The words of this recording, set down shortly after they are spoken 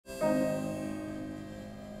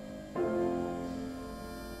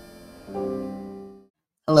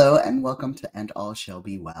Hello and welcome to And All Shall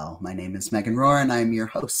Be Well. My name is Megan Rohrer and I'm your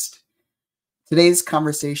host. Today's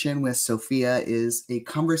conversation with Sophia is a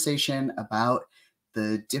conversation about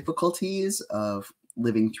the difficulties of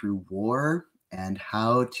living through war and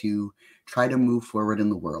how to try to move forward in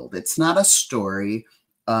the world. It's not a story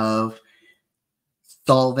of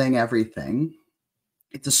solving everything.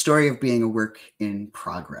 It's a story of being a work in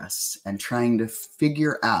progress and trying to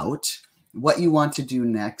figure out what you want to do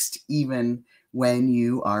next, even when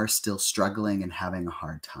you are still struggling and having a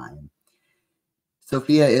hard time.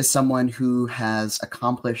 Sophia is someone who has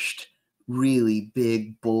accomplished really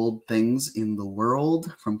big, bold things in the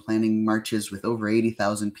world, from planning marches with over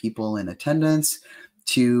 80,000 people in attendance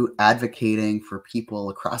to advocating for people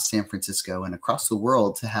across San Francisco and across the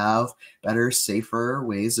world to have better, safer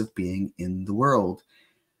ways of being in the world.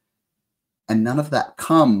 And none of that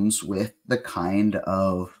comes with the kind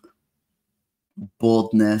of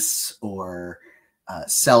boldness or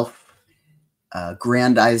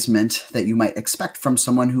self-aggrandizement that you might expect from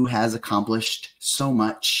someone who has accomplished so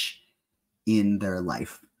much in their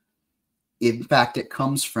life. In fact, it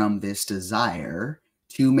comes from this desire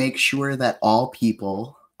to make sure that all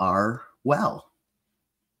people are well.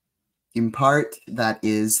 In part, that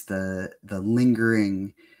is the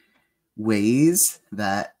lingering ways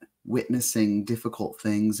that witnessing difficult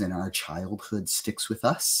things in our childhood sticks with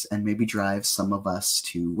us and maybe drives some of us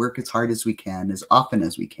to work as hard as we can, as often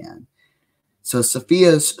as we can. So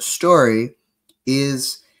Sophia's story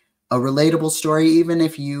is a relatable story, even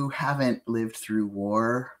if you haven't lived through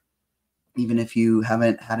war, even if you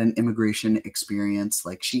haven't had an immigration experience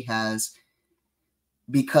like she has,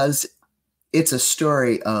 because it's a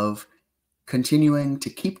story of continuing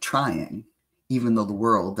to keep trying, even though the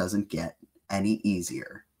world doesn't get any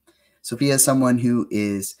easier. Sophia is someone who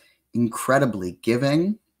is incredibly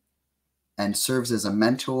giving and serves as a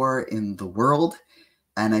mentor in the world.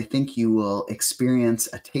 And I think you will experience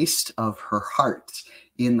a taste of her heart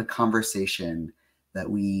in the conversation that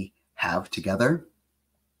we have together.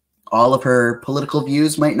 All of her political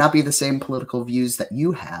views might not be the same political views that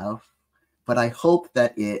you have, but I hope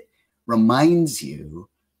that it reminds you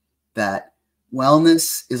that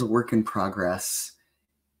wellness is a work in progress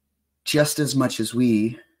just as much as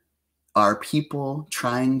we are people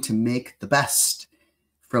trying to make the best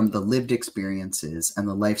from the lived experiences and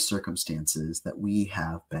the life circumstances that we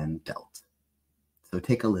have been dealt. So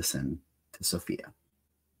take a listen to Sophia.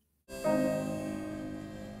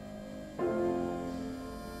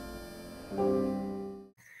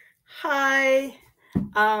 Hi.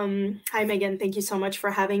 Hi, Megan. Thank you so much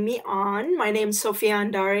for having me on. My name is Sophia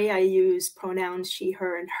Andary. I use pronouns she,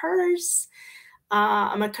 her, and hers.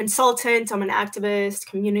 I'm a consultant. I'm an activist,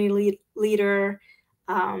 community leader.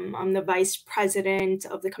 I'm the vice president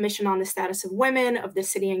of the Commission on the Status of Women of the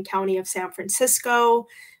City and County of San Francisco.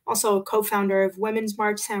 Also a co-founder of Women's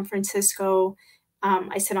March San Francisco.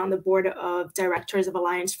 I sit on the board of directors of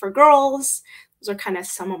Alliance for Girls. Those are kind of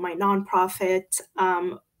some of my nonprofit,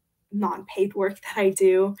 non-paid work that I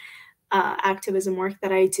do, activism work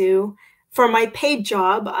that I do. For my paid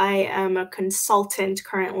job, I am a consultant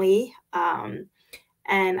currently.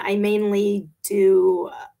 And I mainly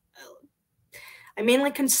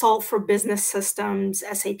consult for business systems,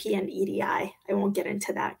 SAP, and EDI. I won't get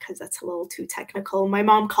into that because that's a little too technical. My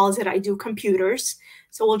mom calls it I do computers,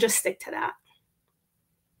 so we'll just stick to that.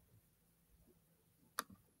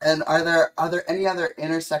 And are there any other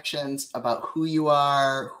intersections about who you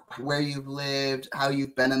are, where you've lived, how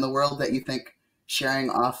you've been in the world that you think sharing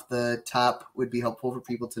off the top would be helpful for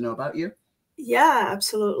people to know about you? Yeah,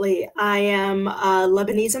 absolutely. I am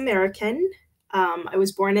Lebanese-American. I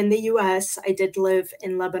was born in the US. I did live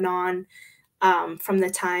in Lebanon from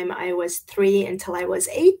the time I was 3 until I was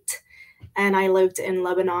 8. And I lived in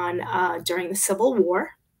Lebanon during the Civil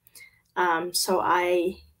War. So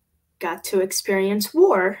I got to experience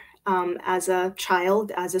war as a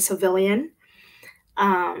child, as a civilian.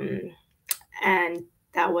 And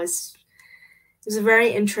it was a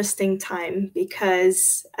very interesting time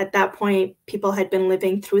because at that point, people had been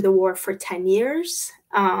living through the war for 10 years.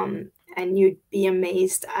 And you'd be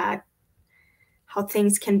amazed at how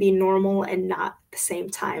things can be normal and not at the same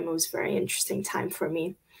time. It was a very interesting time for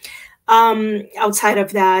me. Outside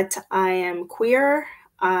of that, I am queer.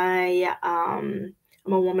 I'm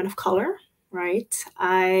a woman of color, right?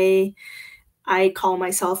 I call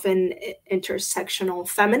myself an intersectional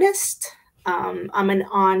feminist. I'm an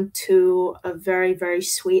aunt to a very, very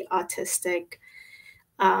sweet autistic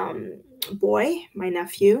boy, my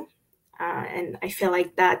nephew. And I feel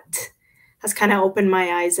like that has kind of opened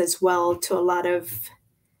my eyes as well to a lot of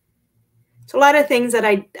things that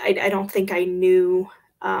I don't think I knew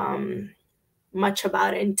much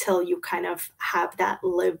about it until you kind of have that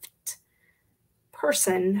lived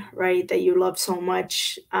person, right, that you love so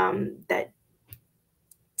much, that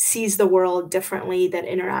sees the world differently, that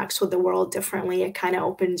interacts with the world differently. It kind of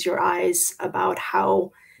opens your eyes about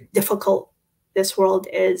how difficult this world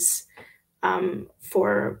is,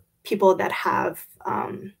 for people that have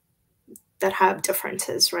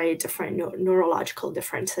differences, right? Different neurological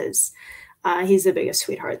differences. He's the biggest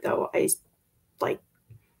sweetheart, though.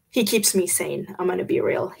 He keeps me sane. I'm gonna be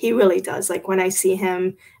real. He really does. Like, when I see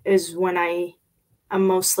him is when I'm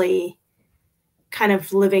mostly kind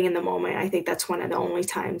of living in the moment. I think that's one of the only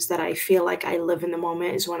times that I feel like I live in the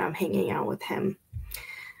moment, is when I'm hanging out with him.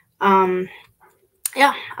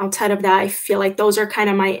 Yeah, outside of that, I feel like those are kind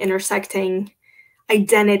of my intersecting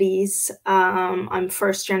identities. I'm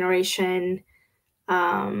first generation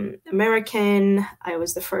American. I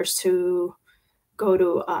was the first to go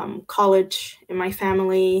to college in my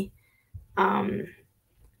family.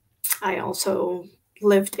 I also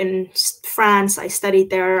lived in France. I studied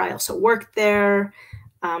there. I also worked there.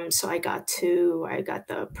 So I got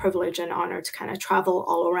the privilege and honor to kind of travel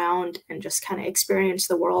all around and just kind of experience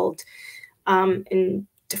the world in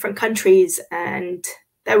different countries. And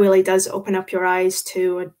that really does open up your eyes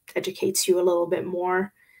to, it educates you a little bit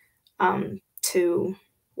more to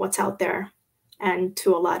what's out there, and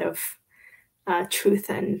to a lot of truth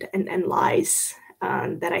and lies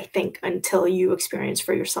that I think until you experience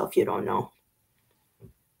for yourself, you don't know.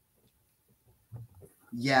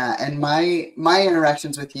 Yeah, and my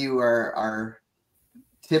interactions with you are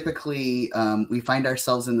typically, we find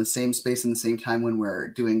ourselves in the same space in the same time when we're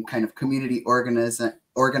doing kind of community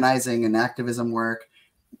organizing and activism work,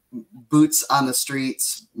 boots on the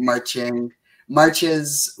streets,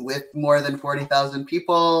 marches with more than 40,000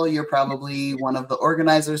 people. You're probably one of the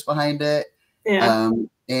organizers behind it. Yeah.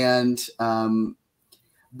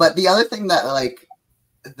 But the other thing that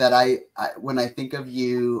I when I think of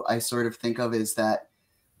you, I sort of think of is that,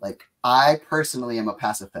 like, I personally am a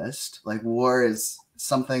pacifist. Like, war is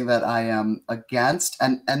something that I am against,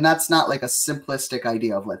 and that's not like a simplistic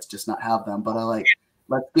idea of let's just not have them, but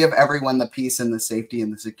let's give everyone the peace and the safety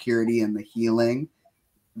and the security and the healing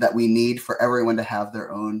that we need for everyone to have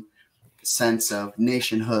their own sense of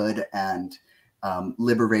nationhood and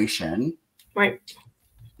liberation. Right.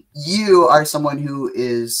 You are someone who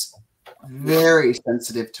is very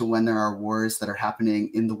sensitive to when there are wars that are happening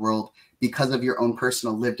in the world because of your own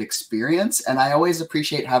personal lived experience. And I always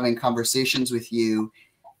appreciate having conversations with you,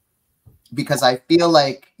 because I feel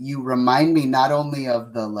like you remind me not only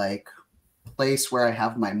of the place where I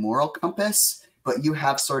have my moral compass, but you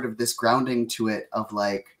have sort of this grounding to it of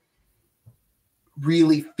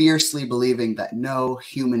really fiercely believing that no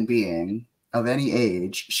human being of any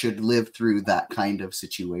age should live through that kind of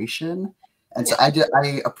situation. And so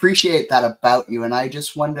I appreciate that about you. And I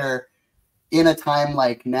just wonder, in a time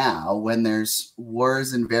like now, when there's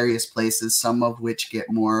wars in various places, some of which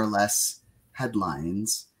get more or less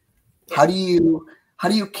headlines, how do you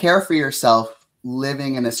care for yourself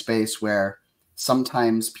living in a space where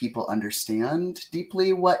sometimes people understand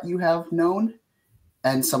deeply what you have known,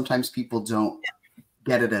 and sometimes people don't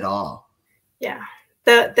get it at all? Yeah.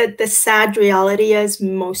 The sad reality is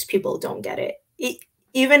most people don't get it.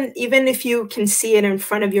 Even if you can see it in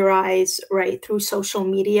front of your eyes, right, through social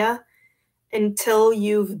media, until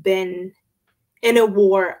you've been in a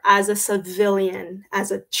war as a civilian,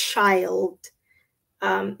 as a child,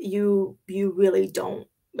 you really don't.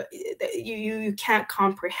 You can't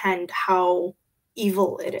comprehend how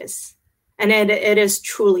evil it is, and it is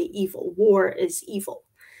truly evil. War is evil.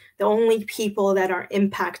 The only people that are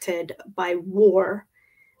impacted by war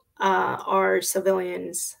are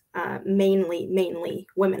civilians, mainly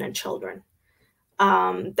women and children.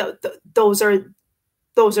 Those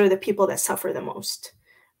are the people that suffer the most,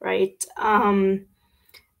 right?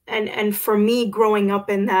 And for me, growing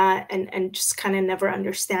up in that, and just kind of never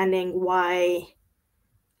understanding why,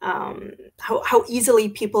 how easily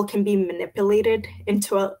people can be manipulated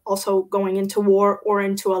into also going into war, or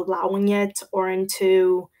into allowing it, or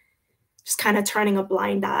into just kind of turning a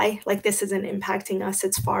blind eye, like this isn't impacting us,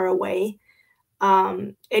 it's far away.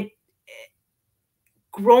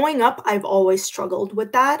 Growing up, I've always struggled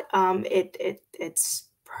with that. It's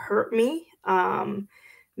hurt me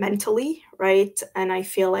mentally, right? And I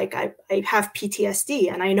feel like I have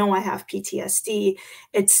PTSD, and I know I have PTSD.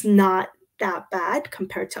 It's not that bad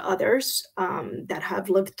compared to others that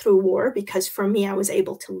have lived through war, because for me, I was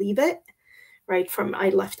able to leave it, right? I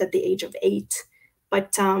left at the age of 8.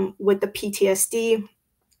 But with the PTSD,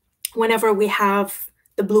 whenever we have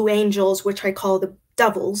the Blue Angels, which I call the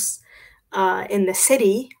devils, in the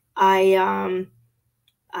city, I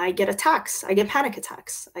I get attacks. I get panic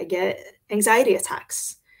attacks. I get anxiety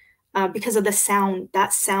attacks because of the sound.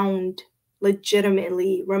 That sound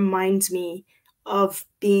legitimately reminds me of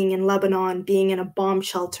being in Lebanon, being in a bomb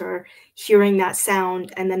shelter, hearing that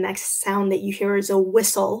sound, and the next sound that you hear is a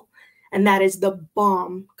whistle, and that is the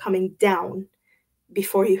bomb coming down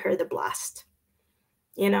before you hear the blast.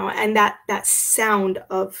 You know, and that sound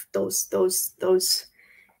of those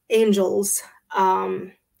angels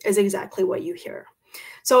is exactly what you hear.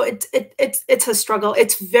 So it's a struggle.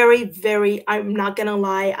 It's very, very, I'm not gonna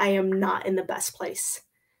lie, I am not in the best place.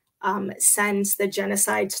 Since the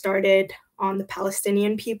genocide started on the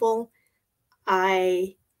Palestinian people,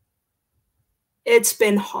 it's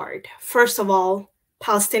been hard. First of all,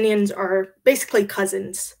 Palestinians are basically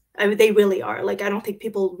cousins. I mean, they really are. Like, I don't think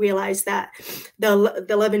people realize that the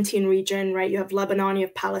Levantine region, right? You have Lebanon, you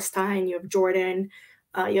have Palestine, you have Jordan,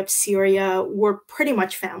 you have Syria. We're pretty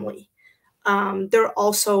much family. They're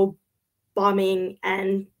also bombing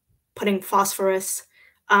and putting phosphorus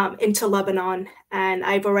into Lebanon. And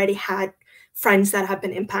I've already had friends that have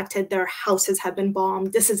been impacted. Their houses have been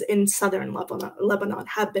bombed. This is in southern Lebanon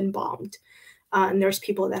have been bombed. And there's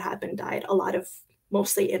people that have been died. A lot of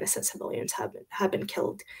mostly innocent civilians have been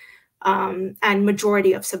killed. And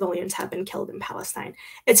majority of civilians have been killed in Palestine.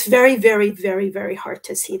 It's very, very, very, very hard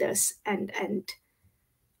to see this and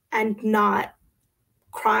not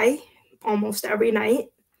cry almost every night.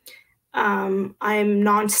 I'm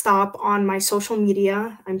nonstop on my social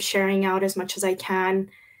media. I'm sharing out as much as I can.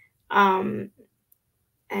 And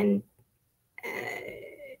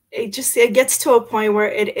it gets to a point where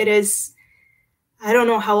it is, I don't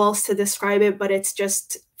know how else to describe it, but it's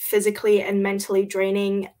just physically and mentally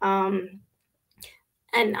draining. And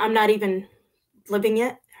I'm not even living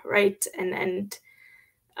it, right? And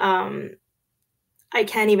I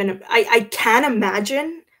can't even, I can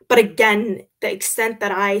imagine, but again, the extent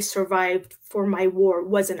that I survived for my war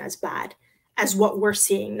wasn't as bad as what we're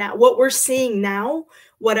seeing now. What we're seeing now,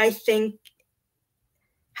 what I think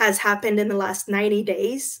has happened in the last 90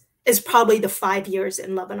 days is probably the 5 years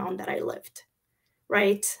in Lebanon that I lived,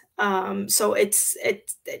 right? So it's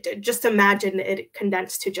just imagine it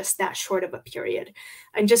condensed to just that short of a period.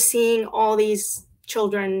 And just seeing all these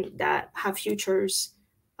children that have futures,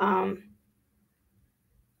 their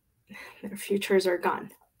futures are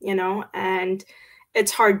gone, you know, and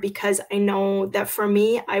it's hard because I know that for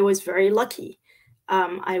me, I was very lucky.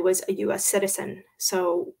 I was a US citizen,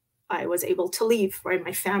 so I was able to leave, right?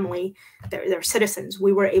 My family, they're citizens.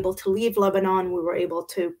 We were able to leave Lebanon. We were able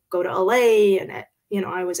to go to LA, and you know,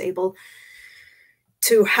 I was able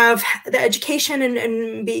to have the education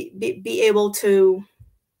and be able to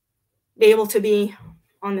be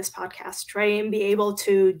on this podcast, right? And be able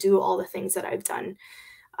to do all the things that I've done.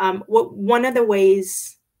 One of the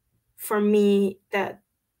ways for me that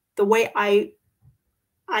the way I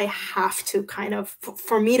have to kind of,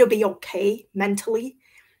 for me to be okay mentally,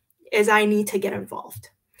 is I need to get involved.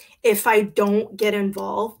 If I don't get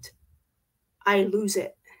involved, I lose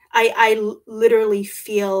it. I literally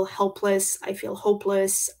feel helpless. I feel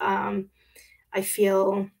hopeless. I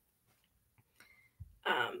feel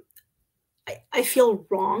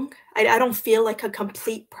wrong. I don't feel like a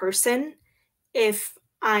complete person if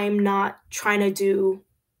I'm not trying to do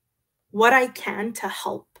what I can to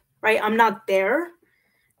help, right? I'm not there,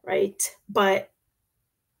 right? But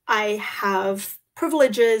I have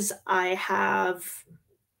privileges. I have,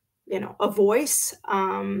 you know, a voice.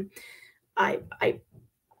 I'm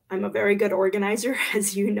a very good organizer,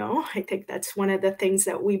 as you know. I think that's one of the things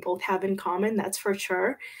that we both have in common, that's for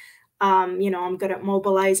sure. You know, I'm good at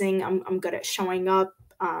mobilizing. I'm good at showing up.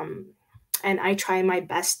 And I try my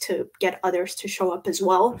best to get others to show up as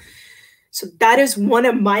well. So that is one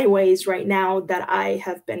of my ways right now that I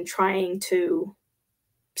have been trying to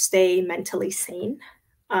stay mentally sane,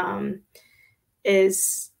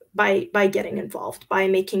 is by getting involved, by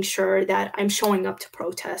making sure that I'm showing up to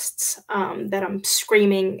protests, that I'm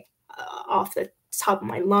screaming off the top of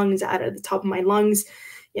my lungs, out of the top of my lungs,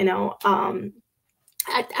 you know,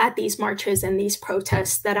 at these marches and these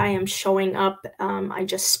protests, that I am showing up. I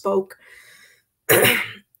just spoke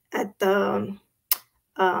at the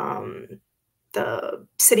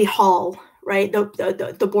city hall, right?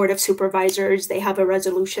 The board of supervisors, they have a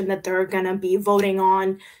resolution that they're going to be voting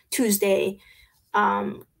on Tuesday,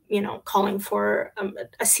 you know, calling for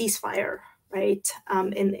a ceasefire, right?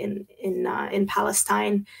 In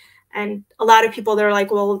Palestine. And a lot of people, they're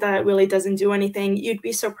like, well, that really doesn't do anything. You'd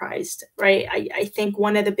be surprised, right? I think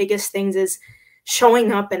one of the biggest things is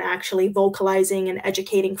showing up and actually vocalizing and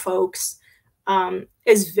educating folks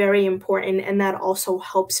is very important. And that also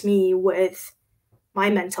helps me with my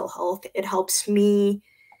mental health. It helps me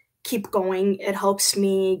keep going. It helps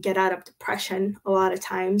me get out of depression a lot of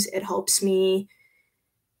times. It helps me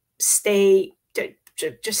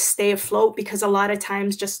just stay afloat, because a lot of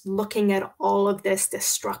times just looking at all of this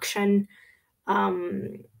destruction,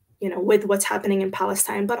 with what's happening in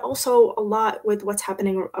Palestine, but also a lot with what's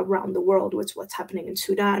happening around the world, with what's happening in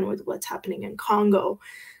Sudan, with what's happening in Congo.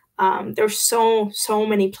 There's so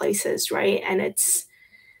many places, right? And it's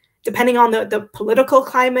depending on the political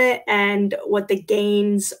climate and what the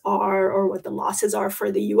gains are or what the losses are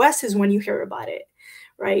for the US is when you hear about it,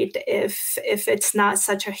 right? If it's not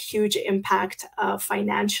such a huge impact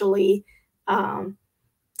financially,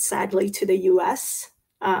 sadly, to the US,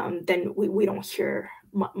 then we don't hear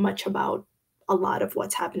much about a lot of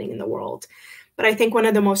what's happening in the world. But I think one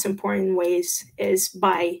of the most important ways is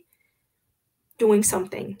by doing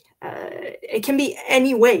something. It can be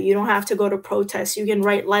any way. You don't have to go to protests. You can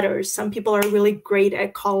write letters. Some people are really great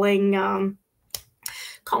at calling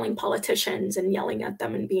politicians and yelling at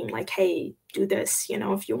them and being like, hey, do this.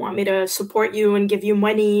 If you want me to support you and give you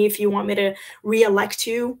money, if you want me to re-elect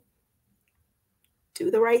you,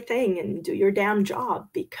 do the right thing and do your damn job,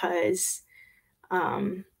 because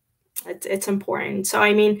it's important. So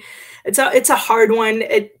I mean, it's a hard one.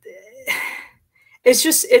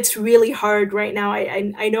 It's really hard right now.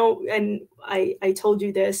 I know, and I told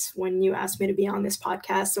you this when you asked me to be on this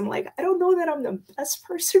podcast. I'm like, I don't know that I'm the best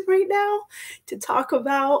person right now to talk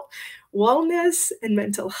about wellness and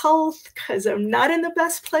mental health, because I'm not in the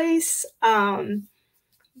best place. But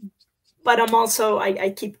I'm also, I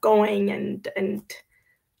keep going and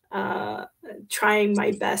trying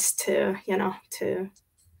my best to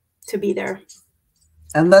be there.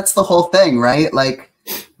 And that's the whole thing, right? Like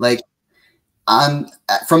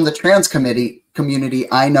from the trans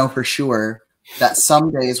community, I know for sure that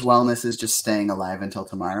some days wellness is just staying alive until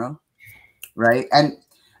tomorrow, right? And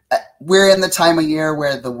we're in the time of year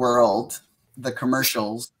where the world, the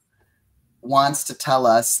commercials, wants to tell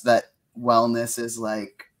us that wellness is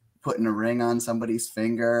like putting a ring on somebody's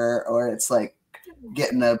finger, or it's like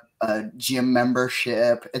getting a gym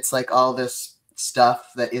membership. It's like all this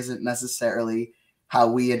stuff that isn't necessarily how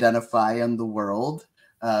we identify in the world.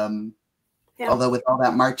 Although with all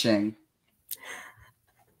that marching,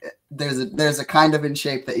 there's a kind of in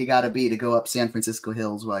shape that you got to be to go up San Francisco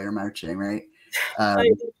hills while you're marching, right?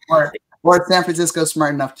 Or San Francisco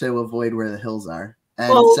smart enough to avoid where the hills are.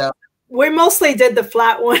 And so we mostly did the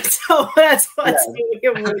flat one, so that's what's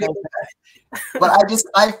But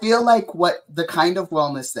I feel like what the kind of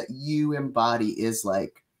wellness that you embody is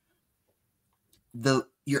like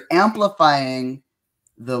you're amplifying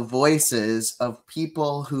the voices of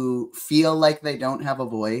people who feel like they don't have a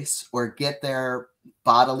voice or get their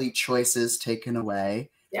bodily choices taken away,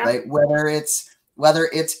 right? Whether it's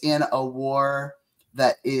in a war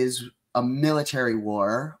that is a military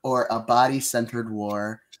war or a body-centered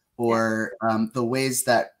war, or the ways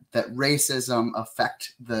that racism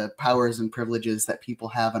affect the powers and privileges that people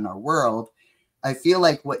have in our world. I feel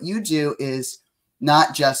like what you do is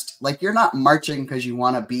not just like, you're not marching because you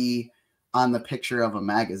want to be on the picture of a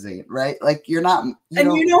magazine, right? Like you're not.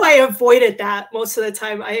 I avoided that most of the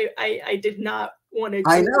time. I did not want to do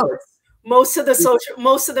I know. Most of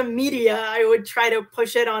the media, I would try to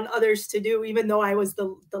push it on others to do, even though I was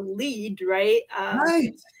the lead, right?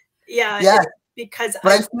 Right. Yeah. Because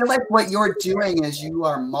I feel like what you're doing is you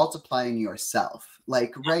are multiplying yourself.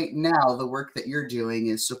 Like right now, the work that you're doing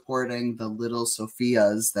is supporting the little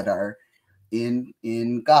Sophias that are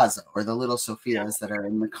in Gaza, or the little Sophias that are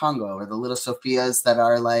in the Congo, or the little Sophias that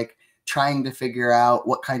are like trying to figure out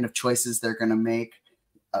what kind of choices they're going to make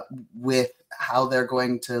with how they're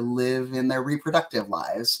going to live in their reproductive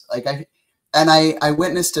lives. Like I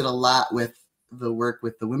witnessed it a lot with the work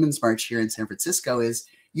with the Women's March here in San Francisco. Is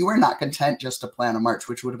you were not content just to plan a march,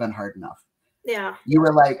 which would have been hard enough. Yeah. You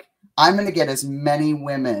were like, I'm going to get as many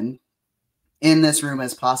women in this room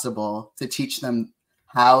as possible to teach them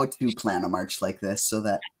how to plan a march like this, so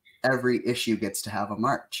that every issue gets to have a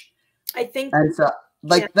march. I think. And so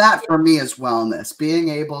that for me is wellness, being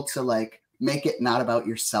able to like make it not about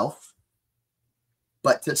yourself,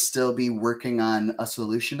 but to still be working on a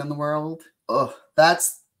solution in the world. Oh,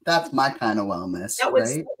 that's my kind of wellness,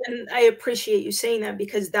 right? And I appreciate you saying that,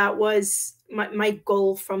 because that was my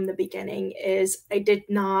goal from the beginning. Is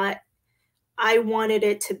I wanted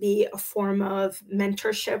it to be a form of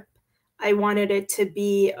mentorship. I wanted it to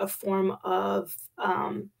be a form of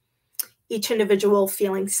each individual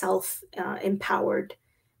feeling self-empowered,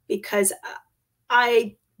 because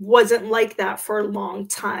I wasn't like that for a long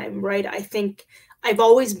time, right? I think I've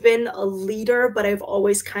always been a leader, but I've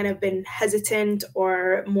always kind of been hesitant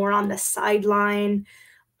or more on the sideline.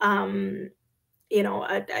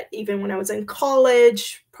 even when I was in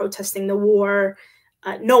college, protesting the war,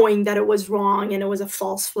 knowing that it was wrong and it was a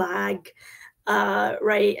false flag,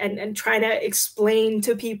 right? And trying to explain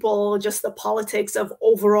to people just the politics of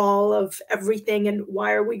overall of everything and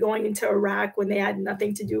why are we going into Iraq when they had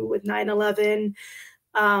nothing to do with 9/11.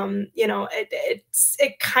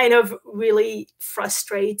 It kind of really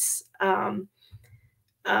frustrates.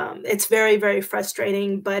 It's very, very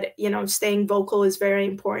frustrating, but, staying vocal is very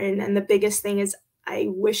important. And the biggest thing is I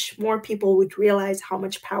wish more people would realize how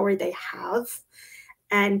much power they have.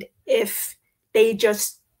 And if they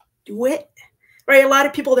just do it, right? A lot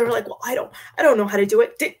of people, they were like, well, I don't know how to do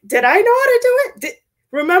it. Did I know how to do it?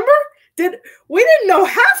 Remember? We didn't know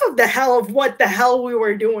half of the hell of what the hell we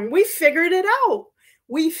were doing. We figured it out.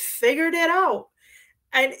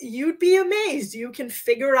 And you'd be amazed. You can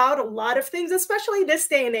figure out a lot of things, especially this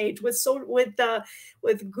day and age with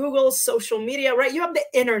Google's social media, right? You have the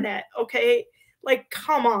internet, okay? Like,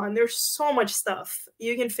 come on, there's so much stuff.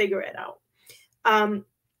 You can figure it out.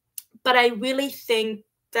 But I really think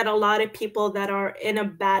that a lot of people that are in a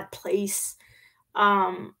bad place,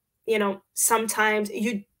 sometimes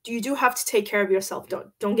you do have to take care of yourself.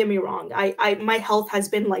 Don't get me wrong. My health has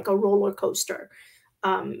been like a roller coaster.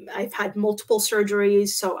 I've had multiple surgeries,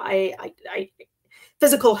 so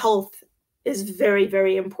physical health is very,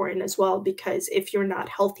 very important as well, because if you're not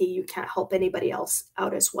healthy, you can't help anybody else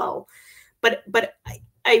out as well. But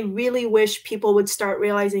I really wish people would start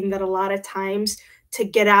realizing that a lot of times to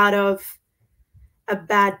get out of a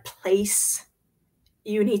bad place,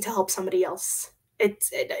 you need to help somebody else.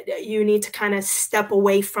 You need to kind of step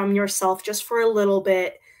away from yourself just for a little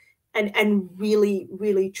bit and really,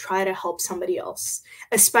 really try to help somebody else,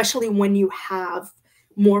 especially when you have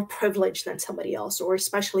more privilege than somebody else, or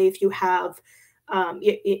especially if you have,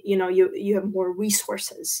 you have more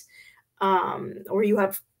resources, or you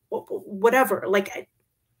have whatever. Like,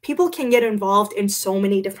 people can get involved in so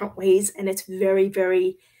many different ways, and it's very,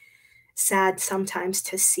 very sad sometimes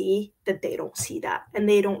to see that they don't see that and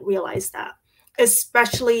they don't realize that,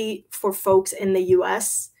 especially for folks in the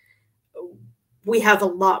US. We have a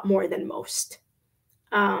lot more than most,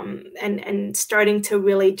 and starting to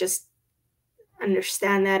really just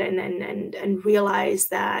understand that and realize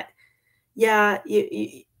that, yeah,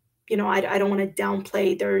 I don't want to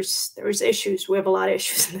downplay. There's issues. We have a lot of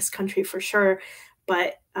issues in this country for sure,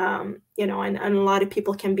 but and a lot of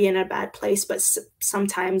people can be in a bad place, but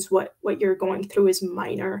sometimes what you're going through is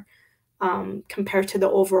minor compared to the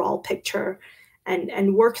overall picture.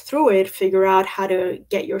 And work through it, figure out how to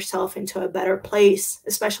get yourself into a better place,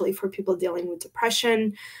 especially for people dealing with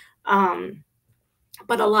depression.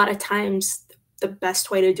 But a lot of times the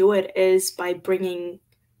best way to do it is by bringing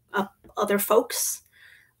up other folks.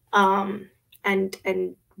 And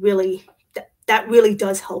really, that really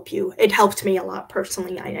does help you. It helped me a lot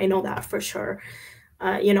personally. I know that for sure.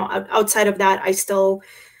 Outside of that,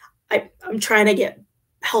 I'm trying to get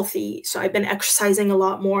healthy. So I've been exercising a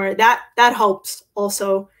lot more. That helps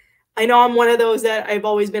also. I know I'm one of those that I've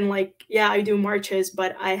always been like, yeah, I do marches,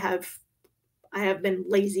 but I have been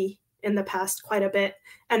lazy in the past quite a bit.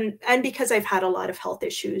 And because I've had a lot of health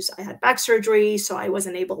issues. I had back surgery, so I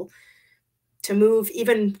wasn't able to move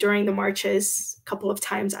even during the marches. A couple of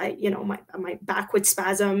times my back would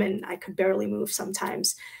spasm and I could barely move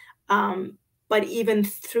sometimes. But even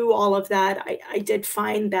through all of that, I did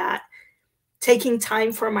find that taking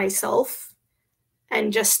time for myself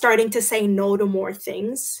and just starting to say no to more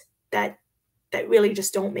things that really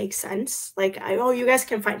just don't make sense. Like, you guys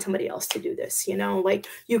can find somebody else to do this, like,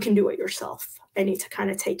 you can do it yourself. I need to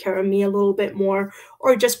kind of take care of me a little bit more,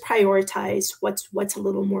 or just prioritize what's a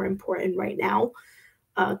little more important right now.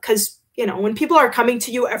 Because, when people are coming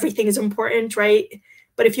to you, everything is important, right?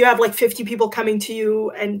 But if you have like 50 people coming to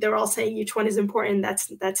you and they're all saying each one is important,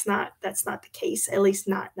 that's not the case, at least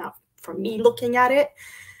not for me looking at it.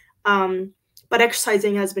 But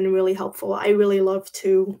exercising has been really helpful. I really love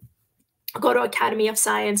to go to Academy of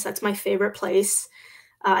Science. That's my favorite place.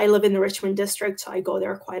 I live in the Richmond district, so I go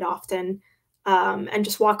there quite often, and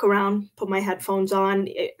just walk around, put my headphones on.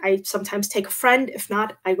 I sometimes take a friend. If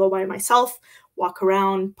not, I go by myself, walk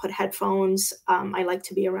around, put headphones. I like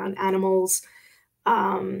to be around animals,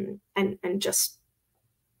 and just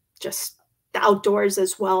the outdoors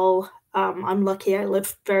as well. I'm lucky I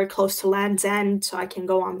live very close to Land's End, so I can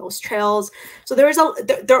go on those trails. So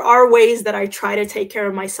there are ways that I try to take care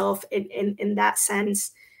of myself in that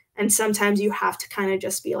sense. And sometimes you have to kind of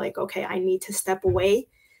just be like, okay, I need to step away.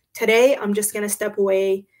 Today, I'm just going to step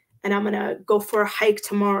away and I'm going to go for a hike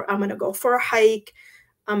tomorrow. I'm going to go for a hike.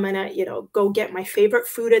 I'm going to, go get my favorite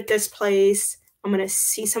food at this place. I'm going to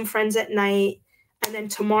see some friends at night. And then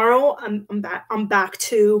tomorrow I'm back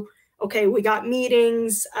to, okay, we got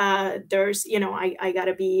meetings. There's, you know, I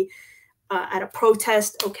gotta be at a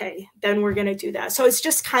protest. Okay, then we're gonna do that. So it's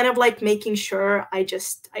just kind of like making sure I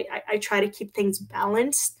try to keep things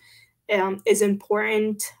balanced is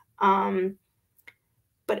important.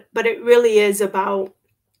 But it really is about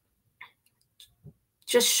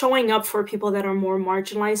just showing up for people that are more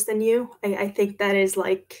marginalized than you. I think that is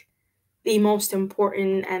like the most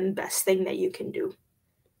important and best thing that you can do.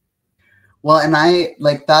 Well, and I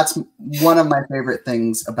like that's one of my favorite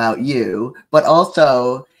things about you, but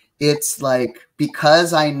also it's like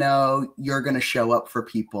because I know you're going to show up for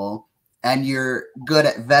people and you're good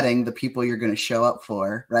at vetting the people you're going to show up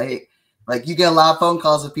for, right? Like you get a lot of phone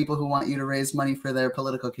calls of people who want you to raise money for their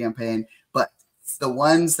political campaign, but the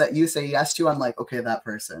ones that you say yes to, I'm like, okay, that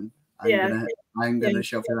person. I'm gonna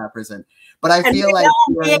show for that person. But I feel like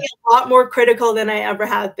I'm being a lot more critical than I ever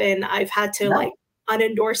have been. I've had to like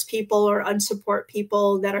unendorse people or unsupport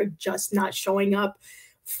people that are just not showing up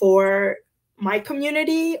for my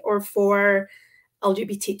community or for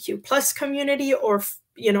LGBTQ plus community, or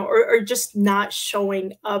you know, or just not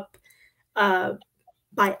showing up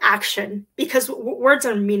by action, because words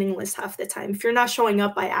are meaningless half the time. If you're not showing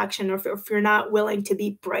up by action, or if you're not willing to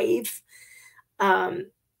be brave,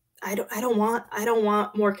 I don't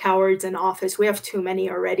want more cowards in office. We have too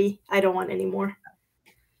many already. I don't want any more.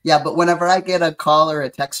 Yeah, but whenever I get a call or a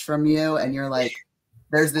text from you and you're like,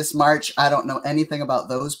 there's this march, I don't know anything about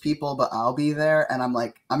those people, but I'll be there. And I'm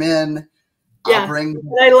like, I'm in. Yeah,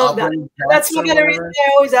 I love that. That's one of the reasons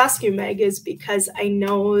I always ask you, Meg, is because I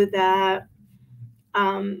know that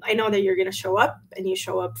you're going to show up, and you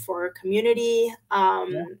show up for a community.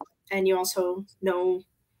 And you also know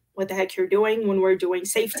what the heck you're doing when we're doing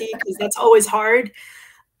safety, because that's always hard,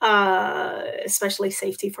 especially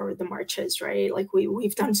safety for the marches, right? Like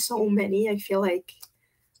we've done so many. I feel like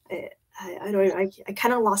I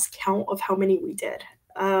kind of lost count of how many we did.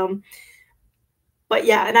 But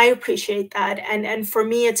yeah, and I appreciate that. And for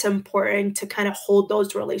me, it's important to kind of hold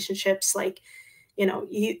those relationships. Like, you know,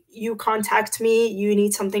 you contact me, you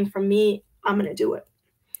need something from me, I'm going to do it.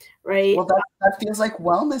 Right. Well, that feels like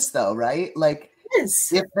wellness though, right? Like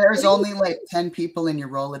if there's only like 10 people in your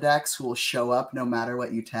Rolodex who will show up no matter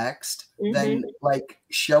what you text, then like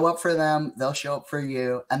show up for them, they'll show up for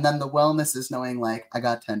you. And then the wellness is knowing like, I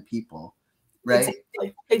got 10 people. Right.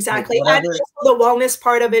 Exactly. Like, and the wellness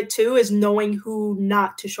part of it too is knowing who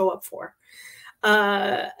not to show up for.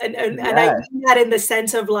 And I mean that in the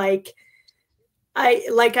sense of like,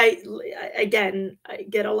 I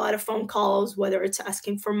get a lot of phone calls, whether it's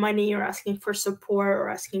asking for money or asking for support or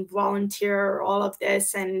asking volunteer or all of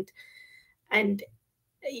this. And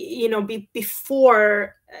you know,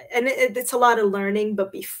 before, and it's a lot of learning,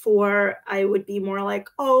 but before I would be more like,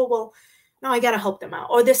 oh, well, no, I got to help them out.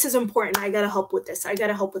 Or this is important. I got to help with this. I got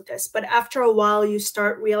to help with this. But after a while, you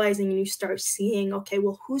start realizing and you start seeing, okay,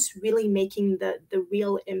 well, who's really making the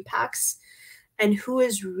real impacts, and who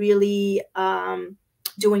is really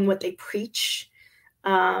doing what they preach.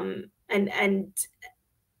 And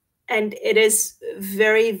it is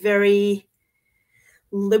very, very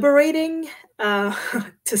liberating to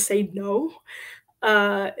say no.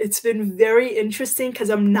 It's been very interesting because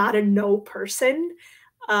I'm not a no person.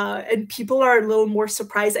 And people are a little more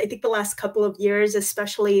surprised. I think the last couple of years,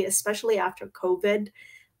 especially after COVID,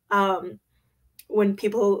 when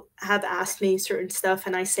people have asked me certain stuff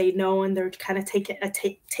and I say no, and they're kind of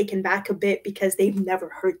taken back a bit because they've never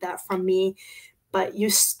heard that from me. But you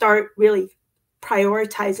start really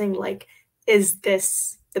prioritizing, like, is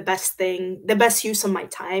this the best thing, the best use of my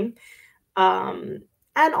time? And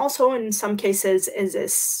also in some cases, is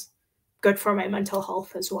this good for my mental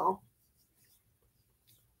health as well?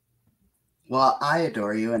 Well, I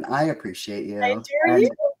adore you and I appreciate you. I adore you.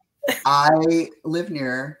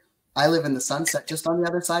 I live in the Sunset, just on the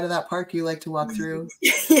other side of that park you like to walk through.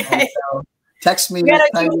 Yeah. So text me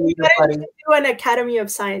next time you do an Academy of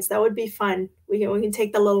Science. That would be fun. We can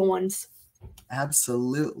take the little ones.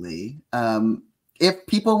 Absolutely. If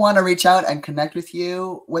people want to reach out and connect with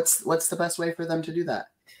you, what's the best way for them to do that?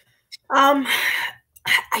 I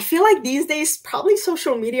feel like these days, probably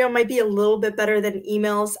social media might be a little bit better than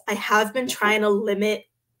emails. I have been trying to limit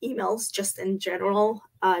emails just in general.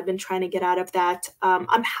 I've been trying to get out of that.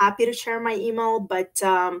 I'm happy to share my email, but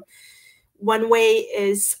one way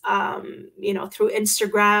is, through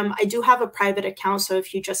Instagram. I do have a private account, so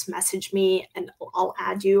if you just message me and I'll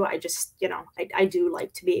add you. I just, I do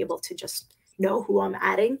like to be able to just know who I'm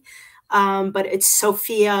adding. But it's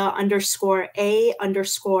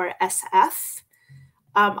Sophia_A_SF.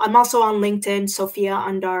 I'm also on LinkedIn, Sophia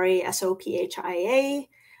Andary, Sophia.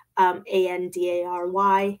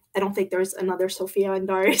 Andary. I don't think there's another Sophia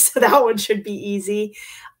Andary, so that one should be easy.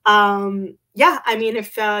 Yeah, I mean,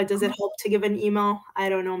 if does it help to give an email? I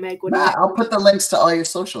don't know, Meg. What do you? I'll put the links to all your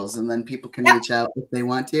socials, and then people can reach out if they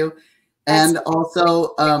want to. And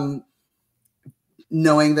also,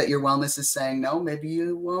 knowing that your wellness is saying no, maybe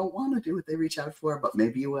you won't want to do what they reach out for, but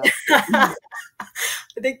maybe you will.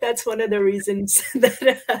 I think that's one of the reasons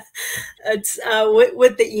that it's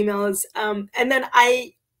with the emails. And then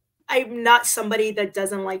I'm not somebody that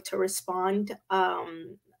doesn't like to respond.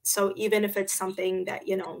 So even if it's something that,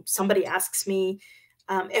 you know, somebody asks me,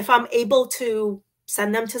 if I'm able to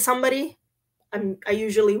send them to somebody, I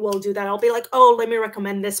usually will do that. I'll be like, oh, let me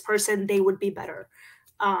recommend this person. They would be better.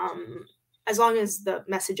 As long as the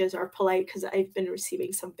messages are polite, because I've been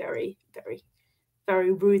receiving some very, very,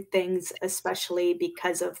 very rude things, especially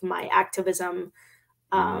because of my activism.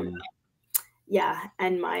 Yeah,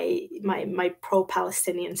 and my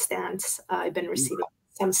pro-Palestinian stance. I've been receiving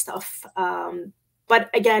some stuff. But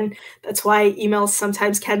again, that's why emails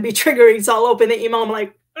sometimes can be triggering. So I'll open the email. I'm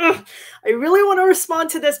like, ugh, I really want to respond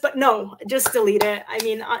to this, but no, just delete it. I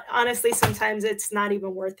mean, honestly, sometimes it's not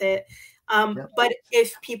even worth it. But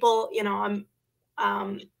if people, you know,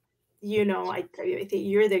 you know, I think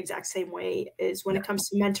you're the exact same way. Is when it comes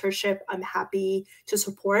to mentorship, I'm happy to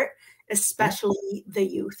support, especially the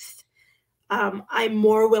youth. I'm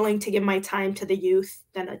more willing to give my time to the youth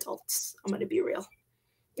than adults. I'm going to be real.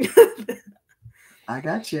 I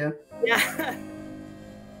got you. Yeah.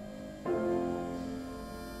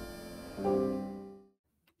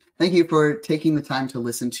 Thank you for taking the time to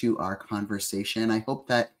listen to our conversation. I hope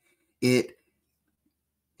that it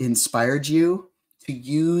inspired you to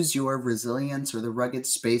use your resilience or the rugged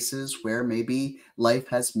spaces where maybe life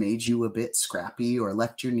has made you a bit scrappy or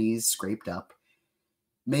left your knees scraped up.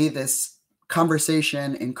 May this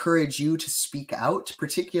conversation encourage you to speak out,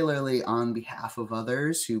 particularly on behalf of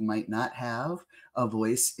others who might not have a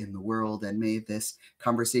voice in the world. And may this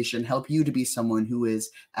conversation help you to be someone who is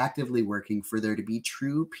actively working for there to be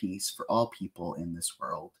true peace for all people in this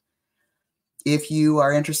world. If you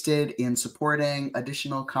are interested in supporting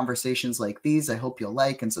additional conversations like these, I hope you'll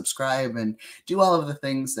like and subscribe and do all of the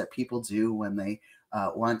things that people do when they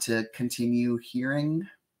want to continue hearing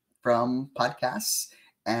from podcasts.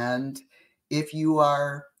 And if you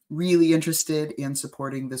are really interested in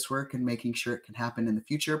supporting this work and making sure it can happen in the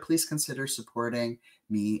future, please consider supporting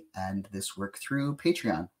me and this work through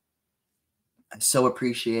Patreon. I so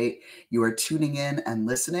appreciate your tuning in and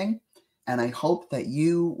listening, and I hope that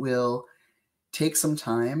you will take some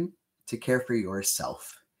time to care for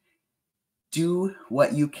yourself. Do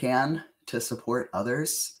what you can to support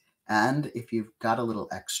others, and if you've got a little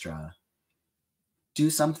extra, do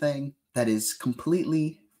something that is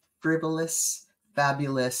completely frivolous,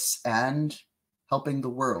 fabulous, and helping the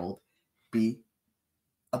world be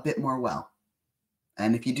a bit more well.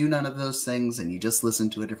 And if you do none of those things and you just listen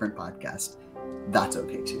to a different podcast, that's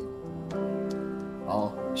okay too.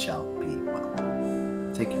 All shall be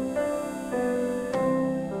well. Take care.